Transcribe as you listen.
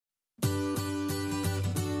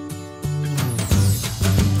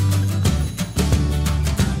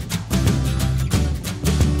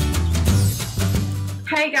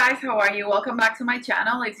Hey guys, how are you? Welcome back to my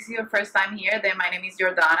channel. If this is your first time here, then my name is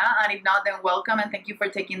Jordana, and if not, then welcome and thank you for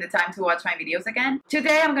taking the time to watch my videos again.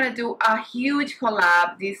 Today I'm gonna do a huge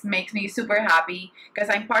collab. This makes me super happy because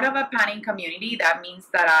I'm part of a panning community. That means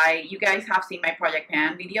that you guys have seen my Project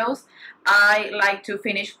Pan videos. I like to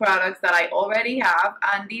finish products that I already have,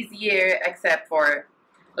 and this year, except for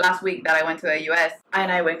last week that I went to the US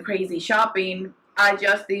and I went crazy shopping, I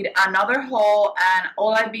just did another haul and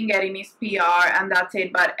all I've been getting is PR and that's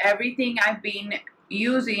it. But everything I've been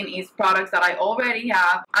using is products that I already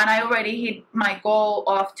have, and I already hit my goal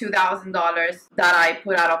of $2,000 that I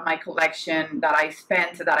put out of my collection, that I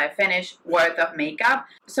spent, that I finished worth of makeup.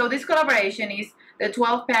 So this collaboration is the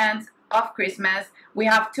 12 pans of Christmas. We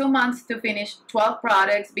have 2 months to finish 12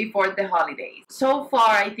 products before the holidays. So far,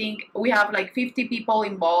 I think we have like 50 people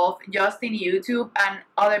involved just in YouTube, and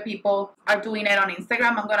other people are doing it on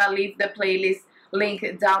Instagram. I'm gonna leave the playlist link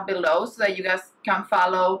down below so that you guys can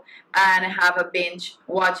follow and have a binge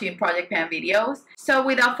watching Project Pan videos. So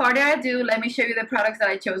without further ado, let me show you the products that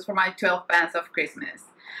I chose for my 12 pans of Christmas.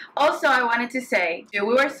 Also, I wanted to say we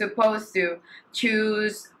were supposed to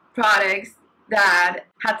choose products that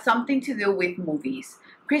had something to do with movies,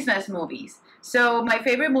 Christmas movies. So my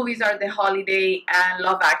favorite movies are The Holiday and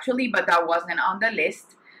Love Actually, but that wasn't on the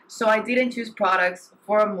list. So I didn't choose products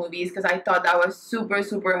for movies because I thought that was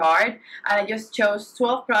super hard, and I just chose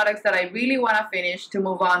 12 products that I really want to finish to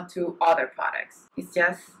move on to other products. It's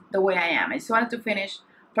just the way I am. I just wanted to finish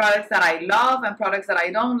products that I love and products that I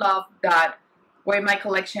don't love that were in my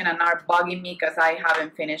collection and are bugging me because I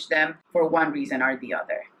haven't finished them for one reason or the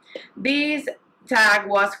other. This tag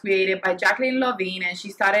was created by Jacqueline Lovine, and she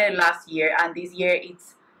started it last year, and this year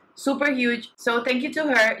it's super huge. So thank you to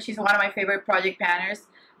her. She's one of my favorite project panners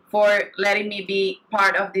for letting me be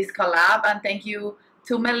part of this collab, and thank you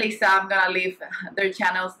to Melissa. I'm gonna leave their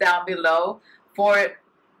channels down below, for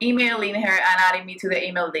emailing her and adding me to the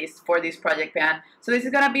email list for this project pan. So this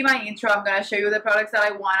is gonna be my intro. I'm gonna show you the products that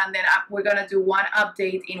I want, and then we're gonna do one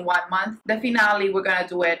update in 1 month. The finale, we're gonna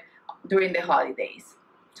do it during the holidays.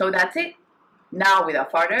 So that's it. Now, without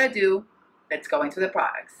further ado, let's go into the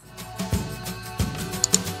products.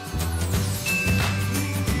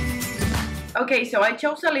 Okay, so I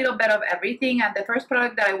chose a little bit of everything, and the first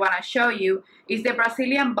product that I want to show you is the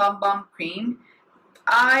Brazilian Balm Cream.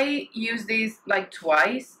 I used this like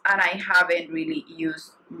twice, and I haven't really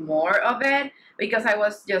used more of it because I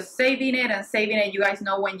was just saving it and saving it. You guys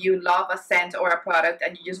know when you love a scent or a product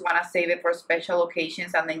and you just want to save it for special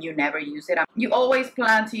occasions and then you never use it. You always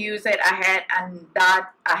plan to use it ahead, and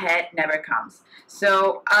that ahead never comes.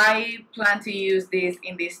 So I plan to use this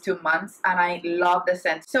in these 2 months, and I love the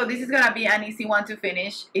scent. So this is gonna be an easy one to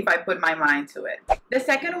finish if I put my mind to it. The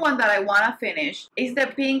second one that I want to finish is the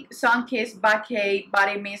Pink Sun-Kissed Bouquet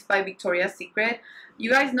Body Mist by Victoria's Secret. You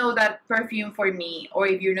guys know that perfume for me, or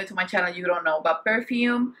if you're new to my channel you don't know, but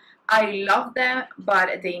perfume, I love them,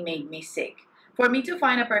 but they make me sick. For me to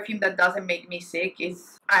find a perfume that doesn't make me sick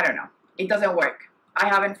is, I don't know, it doesn't work. I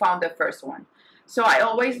haven't found the first one. So I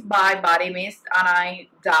always buy body mist and I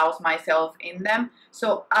douse myself in them.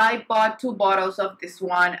 So I bought 2 bottles of this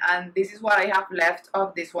one, and this is what I have left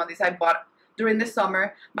of this one. This I bought during the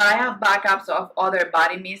summer, but I have backups of other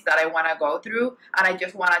body mists that I want to go through, and I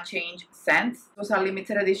just want to change scents. It was a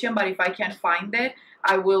limited edition, but if I can find it,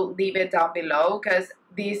 I will leave it down below because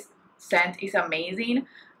this scent is amazing.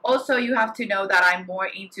 Also, you have to know that I'm more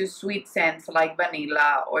into sweet scents like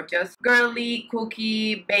vanilla or just girly,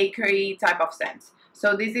 cookie, bakery type of scents.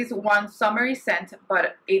 So this is one summery scent,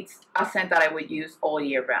 but it's a scent that I would use all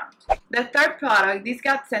year round. The third product, this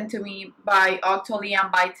got sent to me by Octoly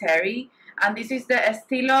and by Terry. And this is the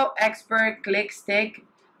Estilo Expert Click Stick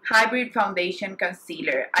Hybrid Foundation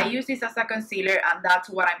Concealer. I use this as a concealer, and that's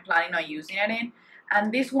what I'm planning on using it in.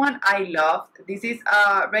 And this one I loved. This is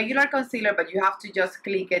a regular concealer, but you have to just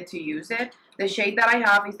click it to use it. The shade that I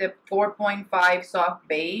have is the 4.5 Soft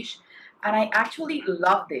Beige. And I actually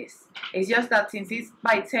love this. It's just that since it's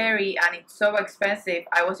by Terry and it's so expensive,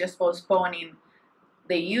 I was just postponing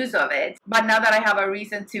the use of it. But now that I have a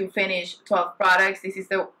reason to finish 12 products, this is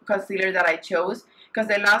the concealer that I chose, because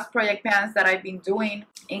the last project pans that I've been doing,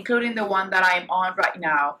 including the one that I'm on right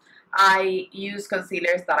now, I use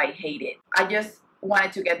concealers that I hated. I just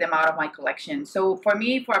wanted to get them out of my collection. So for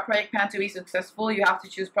me, for a project pan to be successful, you have to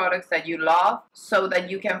choose products that you love so that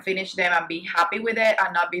you can finish them and be happy with it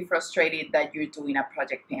and not be frustrated that you're doing a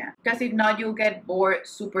project pan, because if not, you'll get bored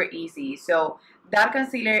super easy. So that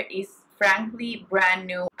concealer is frankly brand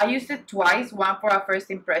new. I used it twice, one for a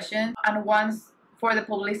first impression and once for the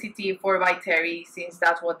publicity for by Terry, since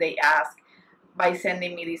that's what they ask. by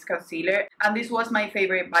sending me this concealer, and this was my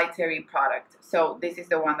favorite by Terry product, so this is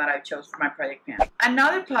the one that I chose for my project pan.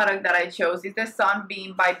 Another product that I chose is the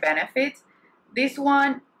Sunbeam by Benefit. This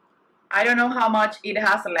one, I don't know how much it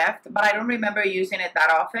has left, but I don't remember using it that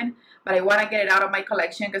often, but I want to get it out of my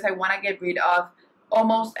collection because I want to get rid of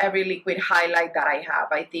almost every liquid highlight that I have.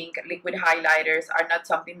 I think liquid highlighters are not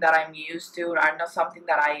something that I'm used to, are not something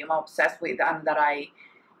that I am obsessed with and that I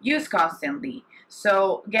use constantly.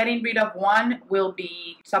 So getting rid of one will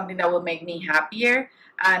be something that will make me happier,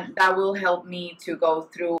 and that will help me to go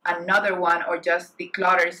through another one or just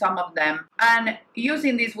declutter some of them. And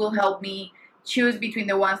using this will help me choose between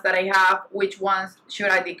the ones that I have, which ones should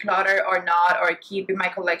I declutter or not, or keep in my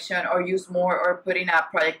collection, or use more, or put in a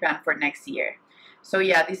project plan for next year. So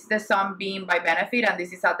yeah, this is the Sunbeam by Benefit, and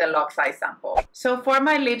this is a deluxe size sample. So for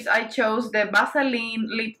my lips, I chose the Vaseline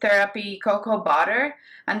Lip Therapy Cocoa Butter,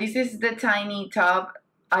 and this is the tiny tub.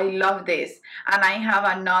 I love this. And I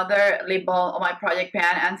have another lip balm on my project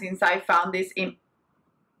pan, and since I found this in...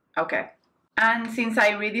 And since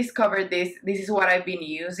I rediscovered this, this is what I've been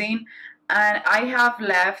using. And I have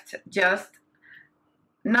left just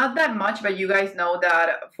not that much, but you guys know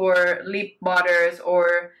that for lip butters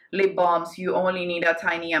or lip balms, you only need a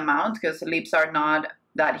tiny amount because lips are not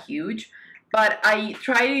that huge. But I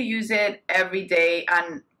try to use it every day,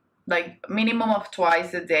 and like minimum of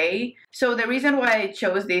twice a day. So the reason why I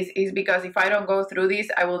chose this is because if I don't go through this,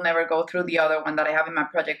 I will never go through the other one that I have in my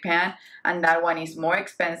project pan, and that one is more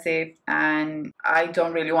expensive, and I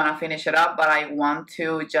don't really want to finish it up, but I want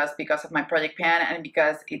to just because of my project pan and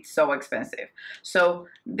because it's so expensive. So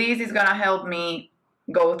this is gonna help me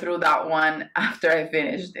go through that one after I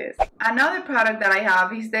finish this. Another product that I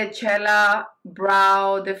have is the Chella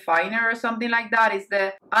Brow Definer or something like that. It's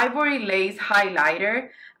the Ivory Lace Highlighter,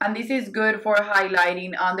 and this is good for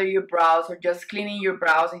highlighting under your brows or just cleaning your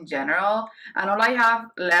brows in general. And all I have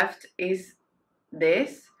left is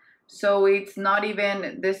this, so it's not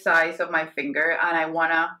even the size of my finger, and I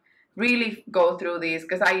wanna really go through this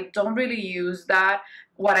because I don't really use that.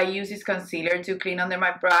 What I use is concealer to clean under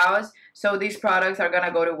my brows, so these products are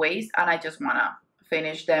gonna go to waste, and I just wanna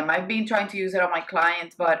finish them. I've been trying to use it on my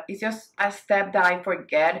clients, but it's just a step that I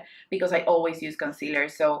forget because I always use concealer,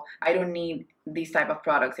 so I don't need these type of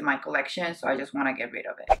products in my collection, so I just want to get rid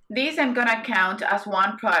of it. These I'm gonna count as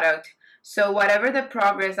one product, so whatever the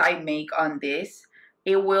progress I make on this,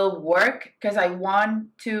 it will work because I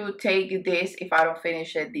want to take this, if I don't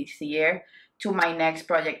finish it this year, to my next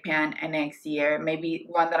project pan and next year, maybe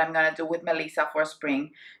one that I'm gonna do with Melissa for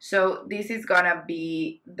spring. So this is gonna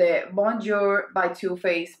be the Bonjour by Too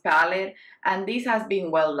Faced palette, and this has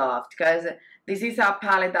been well loved because this is a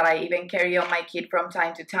palette that I even carry on my kit from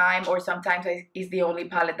time to time, or sometimes it's the only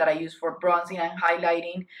palette that I use for bronzing and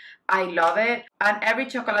highlighting. I love it, and every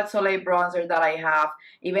Chocolate Soleil bronzer that I have,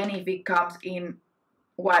 even if it comes in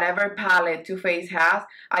whatever palette Too Faced has,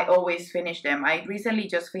 I always finish them. I recently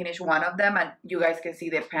just finished one of them, and you guys can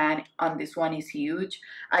see the pan on this one is huge.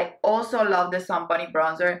 I also love the Sun Bunny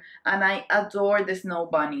bronzer, and I adore the Snow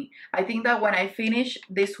Bunny. I think that when I finish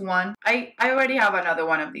this one, I already have another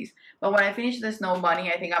one of these, but when I finish the Snow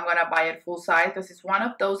Bunny, I think I'm gonna buy it full size because it's one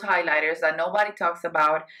of those highlighters that nobody talks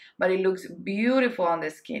about, but it looks beautiful on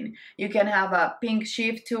the skin. You can have a pink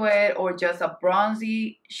shift to it, or just a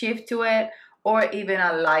bronzy shift to it, or even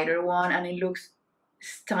a lighter one, and it looks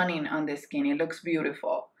stunning on the skin. It looks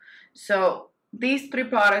beautiful. So these three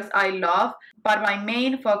products I love, but my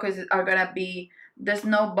main focus are gonna be the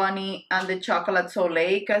Snow Bunny and the Chocolate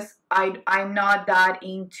Soleil because I'm not that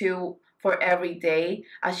into for everyday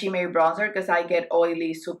a shimmery bronzer because I get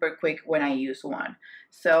oily super quick when I use one.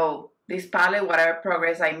 So this palette, whatever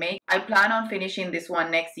progress I make, I plan on finishing this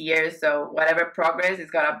one next year, so whatever progress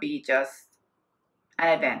is gonna be just an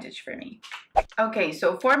advantage for me. Okay,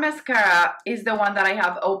 so for mascara is the one that I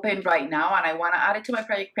have open right now, and I want to add it to my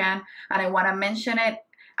project pan, and I want to mention it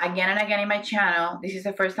again and again in my channel. This is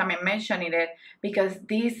the first time I'm mentioning it because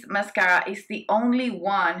this mascara is the only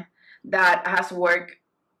one that has worked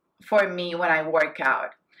for me when I work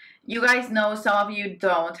out. You guys know, some of you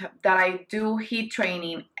don't, that I do heat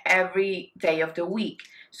training every day of the week.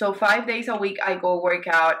 So 5 days a week I go work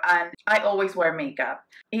out, and I always wear makeup.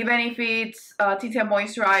 Even if it's tinted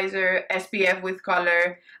moisturizer, SPF with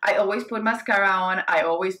color, I always put mascara on, I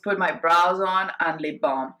always put my brows on, and lip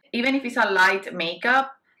balm. Even if it's a light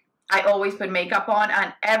makeup, I always put makeup on,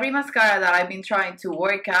 and every mascara that I've been trying to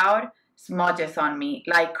work out smudges on me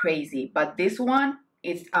like crazy. But this one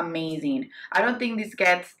is amazing. I don't think this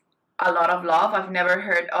gets a lot of love. I've never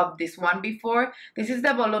heard of this one before. This is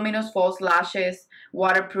the Voluminous False Lashes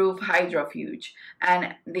waterproof hydrofuge,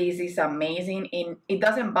 and this is amazing. It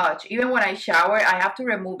doesn't budge. Even when I shower, I have to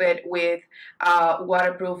remove it with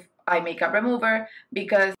waterproof eye makeup remover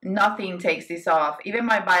because nothing takes this off. Even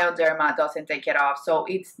my Bioderma doesn't take it off, so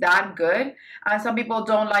it's that good. And some people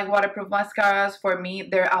don't like waterproof mascaras. For me,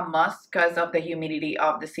 they're a must because of the humidity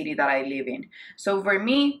of the city that I live in. So for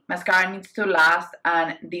me, mascara needs to last,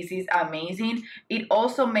 and this is amazing. It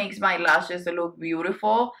also makes my lashes look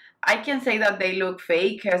beautiful. I can say that they look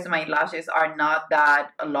fake because my lashes are not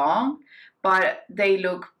that long, but they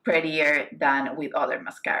look prettier than with other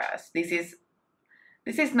mascaras.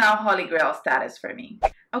 This is now holy grail status for me.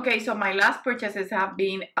 Okay, so my last purchases have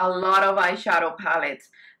been a lot of eyeshadow palettes.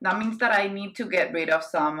 That means that I need to get rid of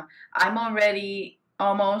some. I'm already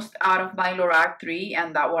almost out of my Lorac 3,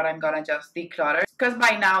 and that one I'm gonna just declutter because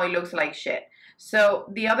by now it looks like shit.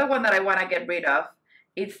 So the other one that I wanna get rid of,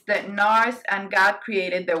 it's the NARS and God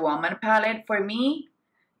Created the Woman palette. For me,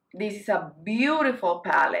 this is a beautiful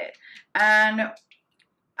palette, and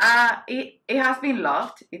it has been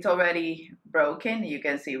locked. It's already broken. You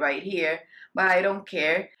can see right here, but I don't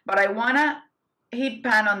care. But I wanna hit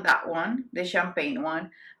pan on that one, the champagne one.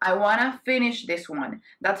 I wanna finish this one.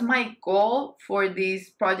 That's my goal for this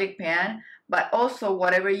project pan. But also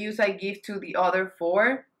whatever use I give to the other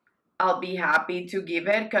 4, I'll be happy to give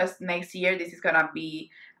it because next year this is gonna be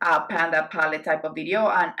a panda palette type of video,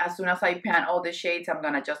 and as soon as I pan all the shades, I'm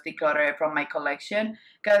gonna just declutter it from my collection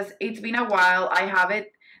because it's been a while. I have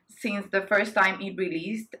it since the first time it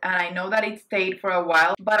released, and I know that it stayed for a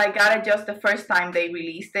while, but I got it just the first time they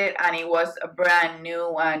released it, and it was brand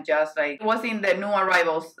new and just like it was in the new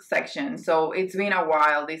arrivals section. So it's been a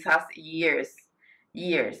while. This has years,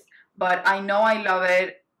 but I know I love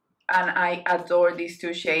it and I adore these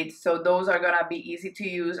 2 shades, so those are gonna be easy to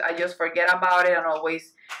use. I just forget about it and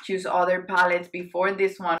always choose other palettes before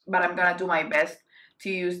this one, but I'm gonna do my best to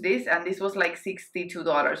use this, and this was like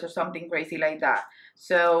 $62 or something crazy like that.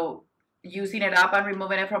 So using it up and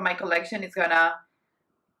removing it from my collection is gonna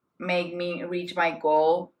make me reach my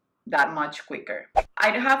goal that much quicker.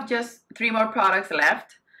 I have just 3 more products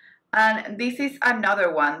left, and this is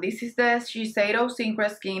another one. This is the Shiseido Synchro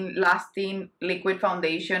Skin Lasting Liquid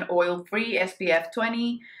Foundation, oil-free, SPF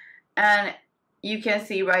 20, and you can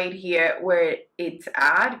see right here where it's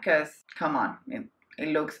at because come on, it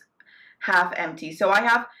looks half empty. So I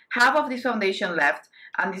have half of this foundation left,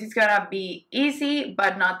 and this is gonna be easy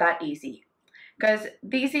but not that easy because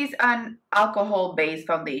this is an alcohol based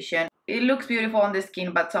foundation. It looks beautiful on the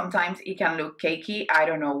skin, but sometimes it can look cakey. I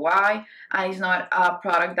don't know why, and it's not a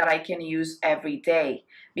product that I can use every day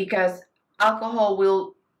because alcohol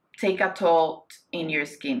will take a toll in your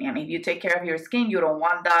skin, and if you take care of your skin, you don't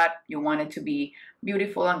want that. You want it to be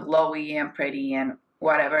beautiful and glowy and pretty and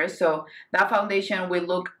whatever. So that foundation will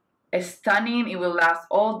look stunning. It will last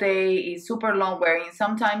all day. It's super long wearing.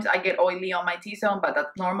 Sometimes I get oily on my T-zone, but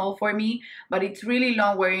that's normal for me. But it's really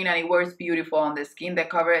long wearing and it wears beautiful on the skin. The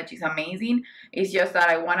coverage is amazing. It's just that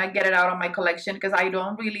I want to get it out of my collection because I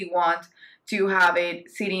don't really want to have it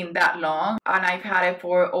sitting that long, and I've had it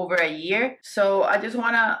for over a year. So I just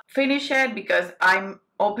want to finish it because I'm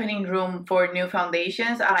opening room for new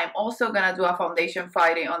foundations, and I'm also gonna do a foundation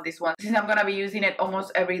Friday on this one since I'm gonna be using it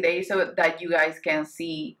almost every day so that you guys can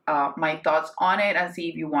see my thoughts on it and see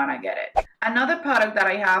if you want to get it. Another product that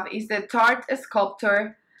I have is the Tarte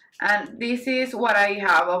Sculptor, and this is what I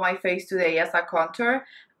have on my face today as a contour,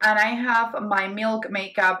 and I have my Milk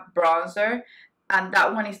Makeup bronzer, and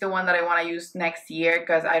that one is the one that I want to use next year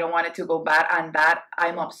because I don't want it to go bad, and that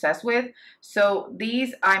I'm obsessed with. So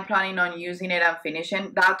these I'm planning on using it and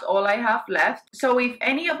finishing. That's all I have left. So if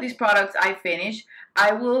any of these products I finish,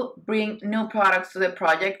 I will bring new products to the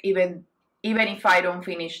project even if I don't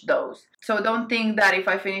finish those. So don't think that if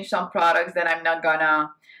I finish some products then I'm not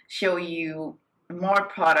gonna show you more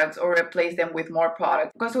products or replace them with more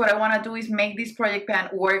products, because what I want to do is make this project pan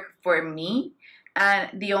work for me, and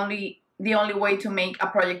the only way to make a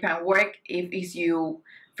project pan work is you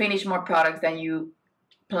finish more products than you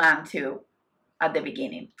plan to at the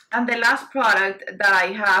beginning. And the last product that I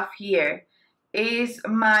have here is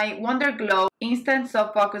my Wonder Glow Instant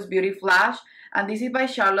Soft Focus Beauty Flash, and this is by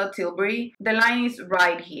Charlotte Tilbury. The line is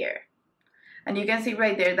right here, and you can see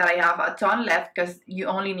right there that I have a ton left because you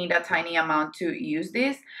only need a tiny amount to use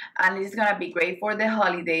this, and this is gonna be great for the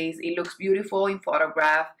holidays. It looks beautiful in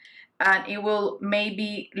photograph, and it will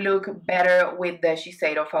maybe look better with the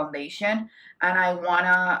Shiseido foundation, and I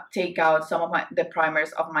wanna take out some of the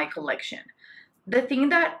primers of my collection. The thing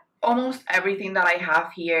that almost everything that I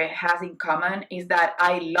have here has in common is that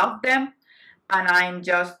I love them and I'm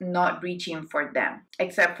just not reaching for them,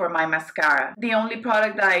 except for my mascara. The only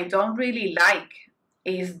product that I don't really like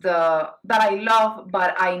is that I love,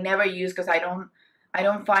 but I never use because I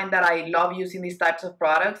don't find that I love using these types of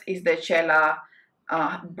products, is the Chela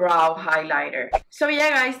brow highlighter. So yeah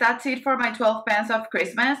guys, that's it for my 12 pans of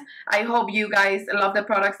Christmas. I hope you guys love the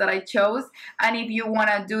products that I chose, and if you want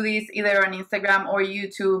to do this either on Instagram or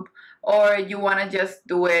YouTube, or you want to just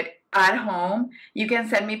do it at home, you can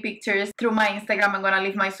send me pictures through my Instagram. I'm gonna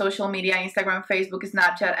leave my social media: Instagram, Facebook,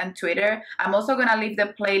 Snapchat, and Twitter. I'm also gonna leave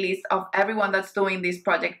the playlist of everyone that's doing this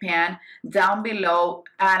project pan down below,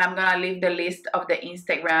 and I'm gonna leave the list of the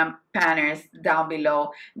Instagram panners down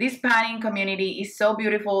below. This panning community is so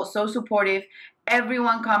beautiful, so supportive.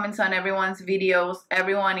 Everyone comments on everyone's videos,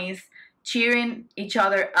 everyone is cheering each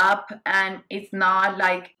other up, and it's not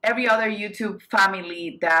like every other YouTube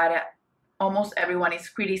family that almost everyone is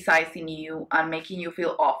criticizing you and making you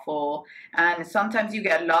feel awful. And sometimes you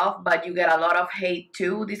get love, but you get a lot of hate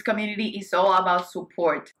too. This community is all about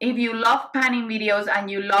support. If you love panning videos and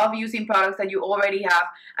you love using products that you already have,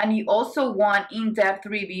 and you also want in-depth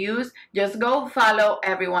reviews, just go follow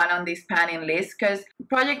everyone on this panning list, because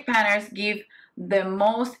project panners give the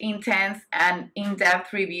most intense and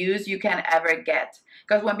in-depth reviews you can ever get.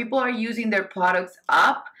 Because when people are using their products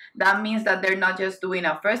up, that means that they're not just doing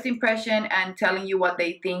a first impression and telling you what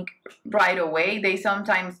they think right away. They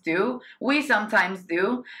sometimes do. We sometimes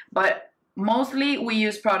do. But mostly we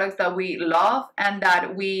use products that we love and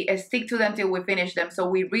that we stick to them till we finish them. So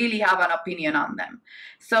we really have an opinion on them.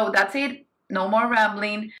 So that's it. No more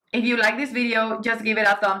rambling. If you like this video, just give it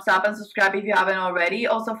a thumbs up and subscribe if you haven't already.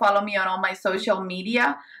 Also follow me on all my social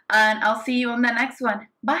media, and I'll see you on the next one.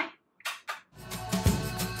 Bye.